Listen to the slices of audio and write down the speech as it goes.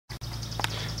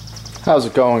How's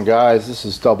it going, guys? This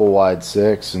is Double Wide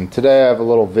 6, and today I have a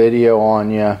little video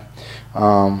on you.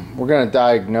 We're going to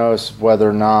diagnose whether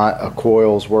or not a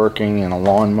coil is working in a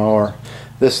lawnmower.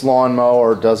 This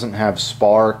lawnmower doesn't have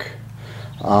spark.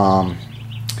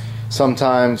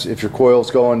 Sometimes if your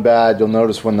coil's going bad, you'll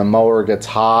notice when the mower gets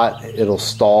hot, it'll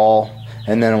stall,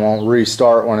 and then it won't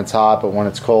restart when it's hot, but when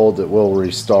it's cold, it will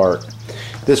restart.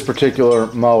 This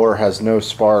particular mower has no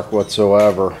spark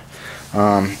whatsoever.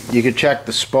 You can check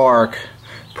the spark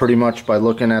pretty much by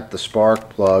looking at the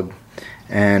spark plug,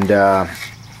 and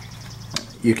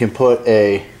you can put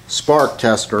a spark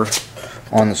tester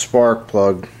on the spark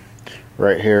plug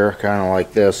right here, kind of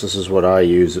like this. This is what I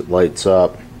use. It lights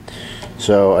up.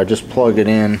 So I just plug it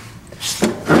in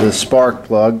to the spark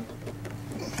plug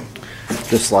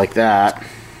just like that,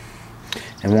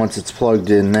 and once it's plugged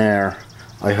in there,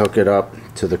 I hook it up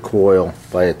to the coil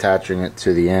by attaching it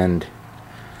to the end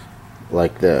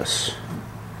like this.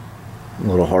 A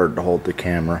little hard to hold the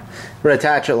camera, but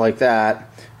attach it like that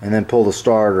and then pull the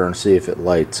starter and see if it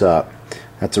lights up.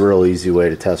 That's a real easy way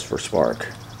to test for spark.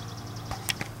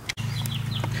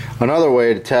 Another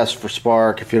way to test for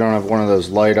spark, if you don't have one of those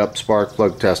light up spark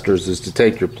plug testers, is to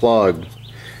take your plug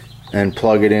and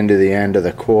plug it into the end of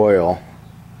the coil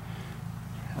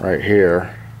right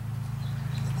here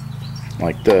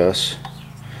like this,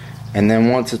 and then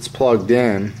once it's plugged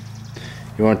in,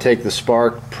 you want to take the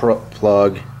spark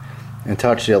plug and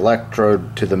touch the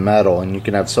electrode to the metal, and you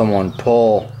can have someone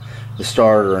pull the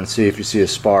starter and see if you see a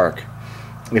spark.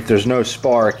 If there's no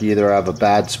spark, you either have a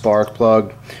bad spark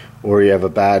plug, or you have a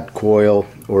bad coil,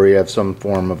 or you have some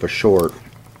form of a short.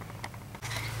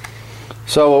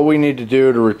 So what we need to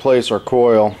do to replace our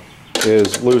coil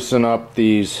is loosen up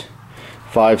these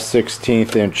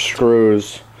 5/16 inch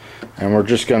screws, and we're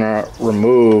just going to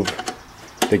remove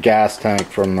the gas tank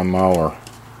from the mower.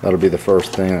 That'll be the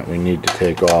first thing that we need to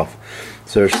take off.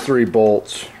 So there's 3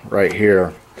 bolts right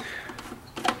here.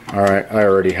 Alright, I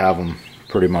already have them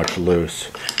pretty much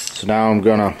loose. So now I'm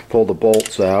going to pull the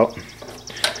bolts out,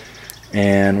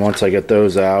 and once I get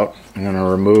those out, I'm going to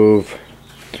remove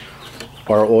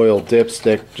our oil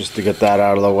dipstick just to get that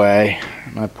out of the way.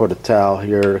 And I put a towel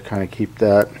here to kind of keep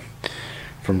that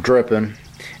from dripping.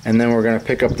 And then we're going to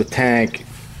pick up the tank.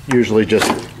 Usually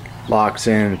just locks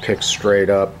in and picks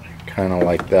straight up, kind of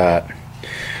like that.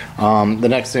 The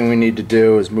next thing we need to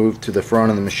do is move to the front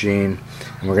of the machine,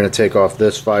 and we're going to take off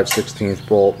this 5/16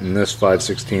 bolt and this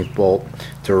 5/16 bolt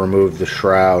to remove the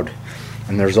shroud.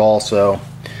 And there's also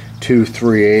 2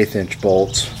 3/8 inch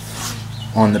bolts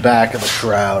on the back of the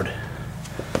shroud.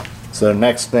 So the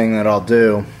next thing that I'll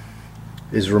do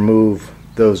is remove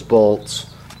those bolts.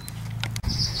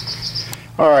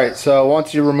 Alright, so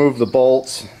once you remove the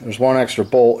bolts, there's 1 extra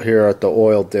bolt here at the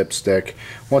oil dipstick.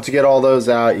 Once you get all those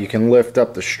out, you can lift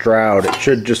up the shroud. It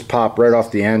should just pop right off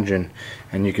the engine,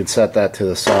 and you can set that to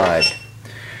the side.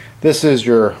 This is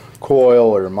your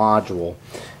coil or your module,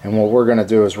 and what we're going to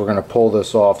do is we're going to pull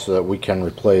this off so that we can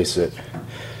replace it.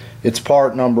 It's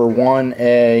part number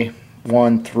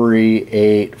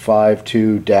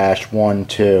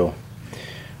 1A13852-12.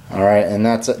 Alright, and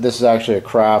this is actually a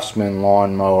Craftsman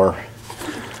lawnmower.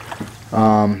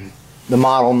 The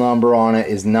model number on it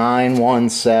is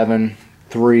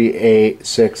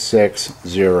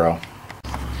 91738660.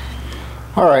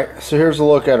 Alright, so here's a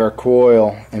look at our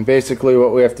coil, and basically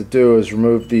what we have to do is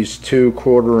remove these 2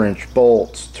 1/4 inch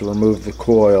bolts to remove the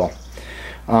coil.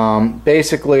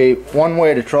 Basically, one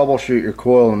way to troubleshoot your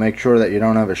coil and make sure that you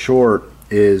don't have a short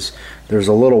is there's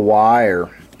a little wire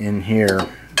in here.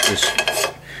 This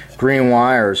green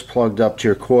wire is plugged up to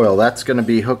your coil. That's going to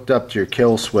be hooked up to your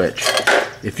kill switch.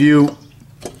 If you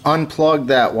unplug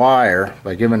that wire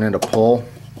by giving it a pull,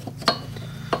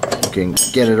 you can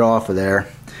get it off of there.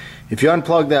 If you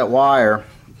unplug that wire,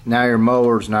 now your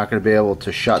mower is not going to be able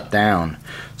to shut down.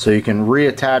 So you can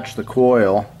reattach the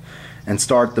coil and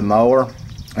start the mower.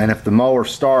 And if the mower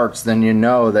starts, then you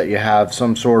know that you have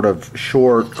some sort of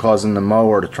short causing the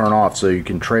mower to turn off. So you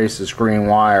can trace this green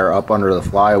wire up under the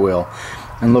flywheel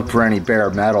and look for any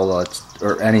bare metal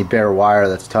or any bare wire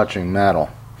that's touching metal.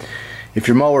 If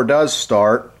your mower does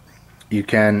start, you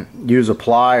can use a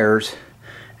pliers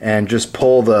and just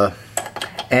pull the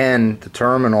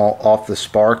terminal off the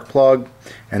spark plug,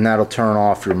 and that'll turn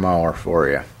off your mower for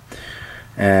you.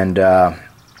 And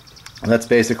that's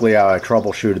basically how I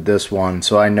troubleshooted this one.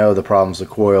 So I know the problem's the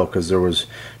coil because there was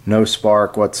no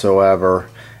spark whatsoever,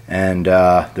 and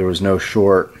there was no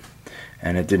short,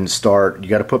 and it didn't start. You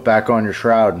got to put back on your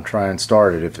shroud and try and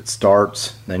start it. If it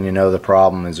starts, then you know the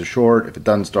problem is a short. If it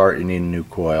doesn't start, you need a new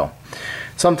coil.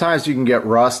 Sometimes you can get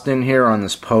rust in here on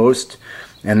this post,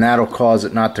 and that'll cause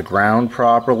it not to ground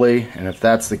properly. And if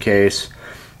that's the case,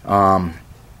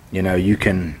 you know, you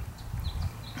can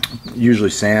usually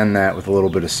sand that with a little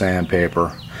bit of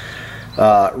sandpaper.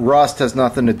 Rust has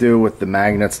nothing to do with the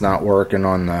magnets not working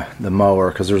on the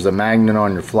mower, because there's a magnet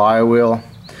on your flywheel,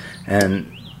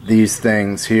 and these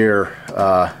things here,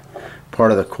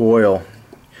 part of the coil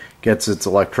gets its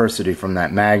electricity from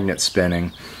that magnet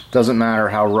spinning. Doesn't matter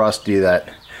how rusty that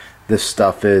this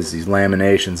stuff is, these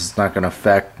laminations, it's not going to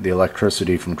affect the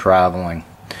electricity from traveling.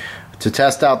 To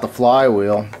test out the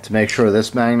flywheel, to make sure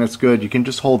this magnet's good, you can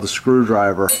just hold the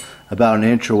screwdriver about an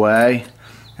inch away,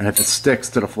 and if it sticks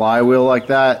to the flywheel like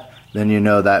that, then you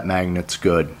know that magnet's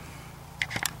good.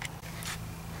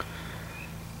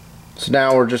 So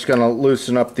now we're just going to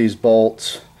loosen up these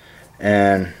bolts,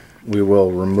 and we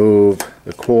will remove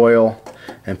the coil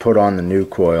and put on the new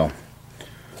coil.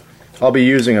 I'll be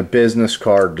using a business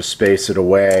card to space it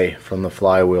away from the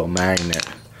flywheel magnet.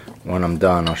 When I'm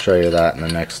done, I'll show you that in the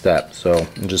next step. So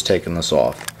I'm just taking this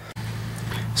off.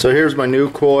 So here's my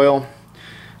new coil.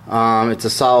 It's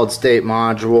a solid state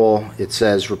module. It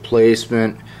says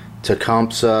replacement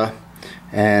Tecumseh,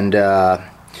 and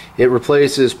it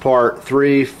replaces part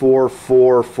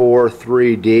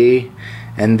 34443D,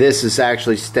 and this is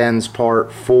actually Sten's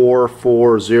part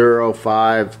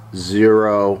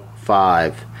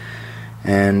 440505.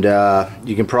 And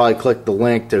you can probably click the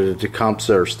link to the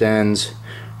Tecumseh or Sten's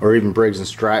or even Briggs &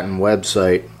 Stratton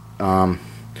website,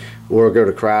 or go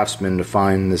to Craftsman to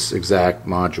find this exact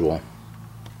module.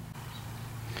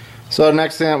 So the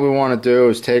next thing that we want to do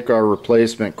is take our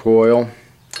replacement coil,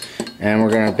 and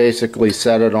we're going to basically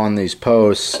set it on these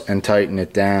posts and tighten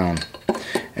it down.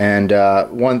 And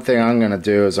one thing I'm going to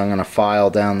do is I'm going to file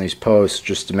down these posts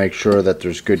just to make sure that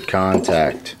there's good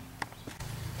contact.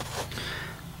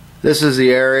 This is the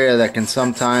area that can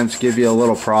sometimes give you a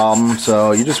little problem,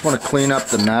 so you just want to clean up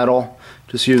the metal,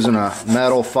 just using a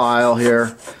metal file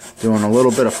here, doing a little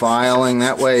bit of filing.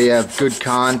 That way you have good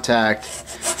contact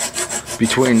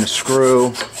between the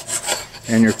screw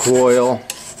and your coil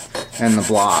and the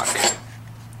block.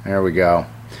 There we go.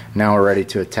 Now we're ready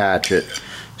to attach it.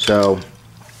 So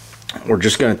we're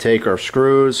just going to take our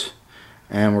screws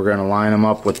and we're going to line them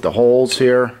up with the holes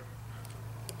here.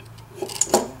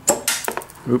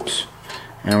 Oops.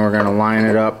 And we're going to line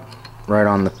it up right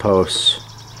on the posts.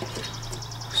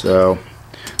 So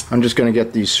I'm just going to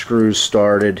get these screws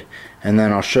started, and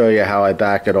then I'll show you how I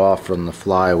back it off from the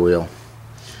flywheel.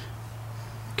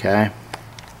 Okay.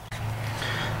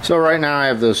 So right now I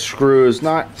have the screws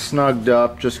not snugged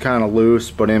up, just kind of loose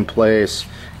but in place.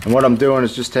 And what I'm doing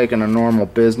is just taking a normal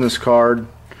business card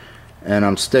and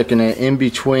I'm sticking it in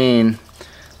between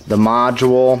the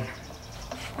module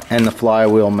and the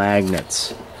flywheel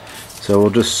magnets. So we'll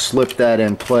just slip that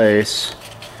in place,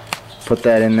 put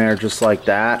that in there just like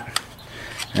that,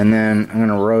 and then I'm going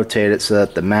to rotate it so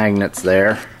that the magnet's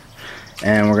there,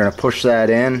 and we're going to push that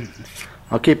in.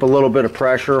 I'll keep a little bit of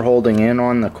pressure holding in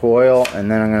on the coil, and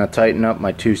then I'm going to tighten up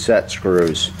my 2 set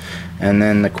screws, and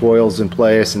then the coil's in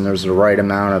place and there's the right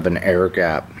amount of an air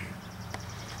gap.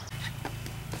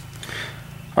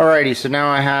 Alrighty, so now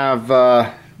I have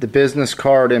the business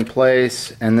card in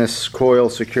place and this coil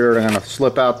secured. I'm going to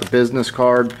slip out the business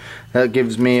card. That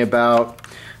gives me about,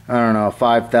 I don't know,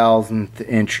 5,000th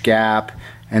inch gap.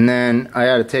 And then I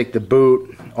got to take the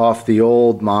boot off the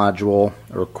old module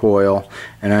or coil,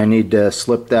 and I need to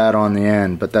slip that on the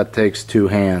end, but that takes 2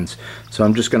 hands. So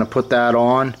I'm just going to put that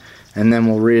on, and then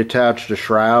we'll reattach the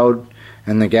shroud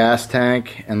and the gas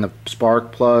tank and the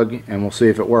spark plug, and we'll see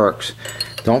if it works.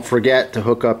 Don't forget to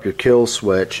hook up your kill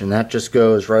switch, and that just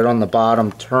goes right on the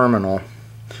bottom terminal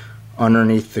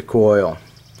underneath the coil.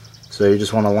 So you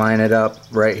just want to line it up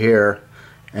right here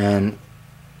and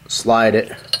slide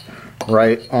it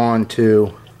right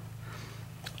onto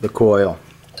the coil,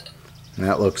 and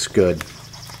that looks good.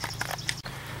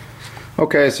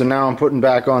 Okay, so now I'm putting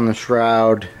back on the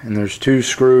shroud, and there's 2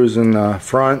 screws in the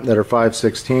front that are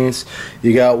 5/16.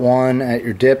 You got one at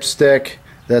your dipstick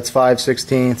that's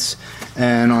 5/16,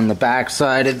 and on the back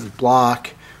side of the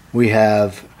block we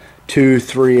have 2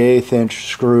 3/8 inch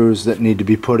screws that need to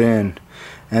be put in,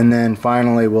 and then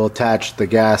finally we'll attach the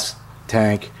gas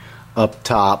tank up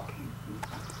top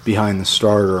behind the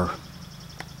starter.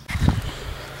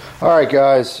 Alright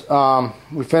guys,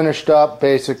 we finished up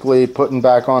basically putting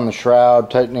back on the shroud,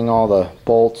 tightening all the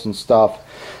bolts and stuff.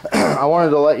 I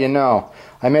wanted to let you know,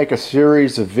 I make a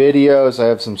series of videos. I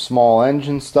have some small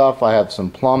engine stuff, I have some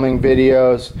plumbing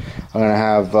videos, I'm going to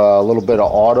have a little bit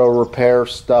of auto repair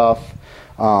stuff,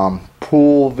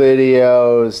 pool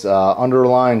videos,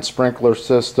 underline sprinkler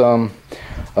system,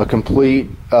 a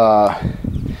complete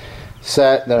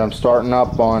set that I'm starting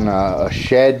up on a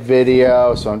shed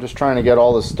video, so I'm just trying to get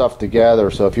all this stuff together.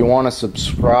 So if you want to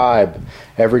subscribe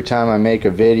every time I make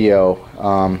a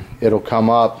video, it'll come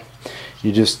up.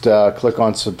 You just click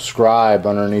on subscribe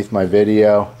underneath my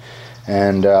video,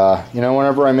 and you know,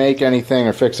 whenever I make anything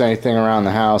or fix anything around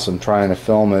the house, I'm trying to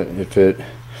film it if it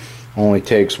only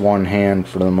takes one hand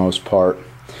for the most part.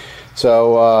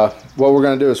 So what we're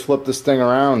going to do is flip this thing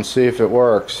around and see if it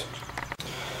works.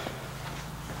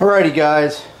 Alrighty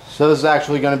guys, so this is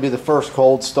actually going to be the first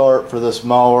cold start for this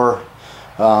mower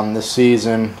this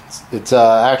season. It's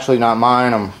actually not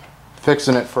mine. I'm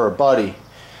fixing it for a buddy.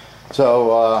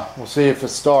 So we'll see if it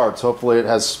starts. Hopefully it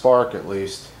has spark at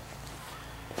least.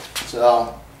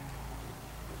 So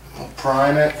we'll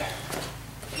prime it.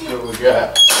 See what we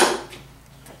got.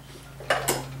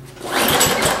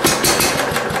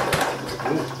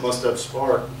 Ooh, must have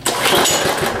spark.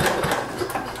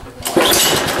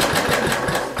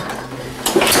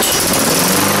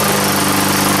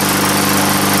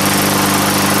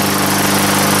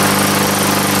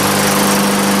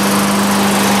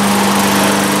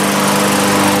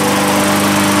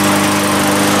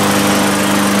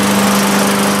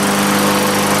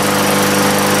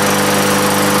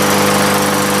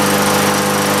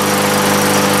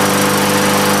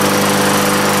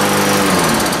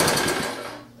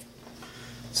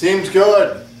 Seems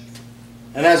good.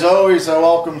 And as always, I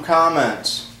welcome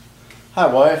comments. Hi,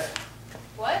 wife.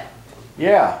 What?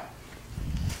 Yeah.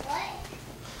 What?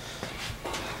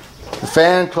 The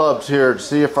fan club's here to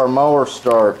see if our mower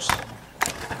starts.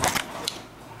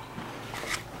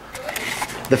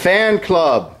 The fan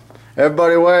club.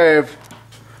 Everybody wave.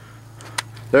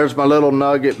 There's my little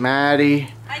nugget,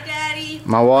 Maddie. Hi, Daddy.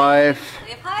 My wife.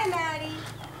 Wave hi, Maddie.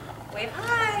 Wave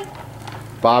hi.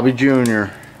 Bobby Jr.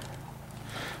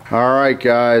 Alright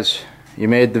guys, you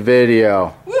made the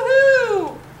video.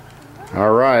 Woohoo!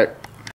 Alright.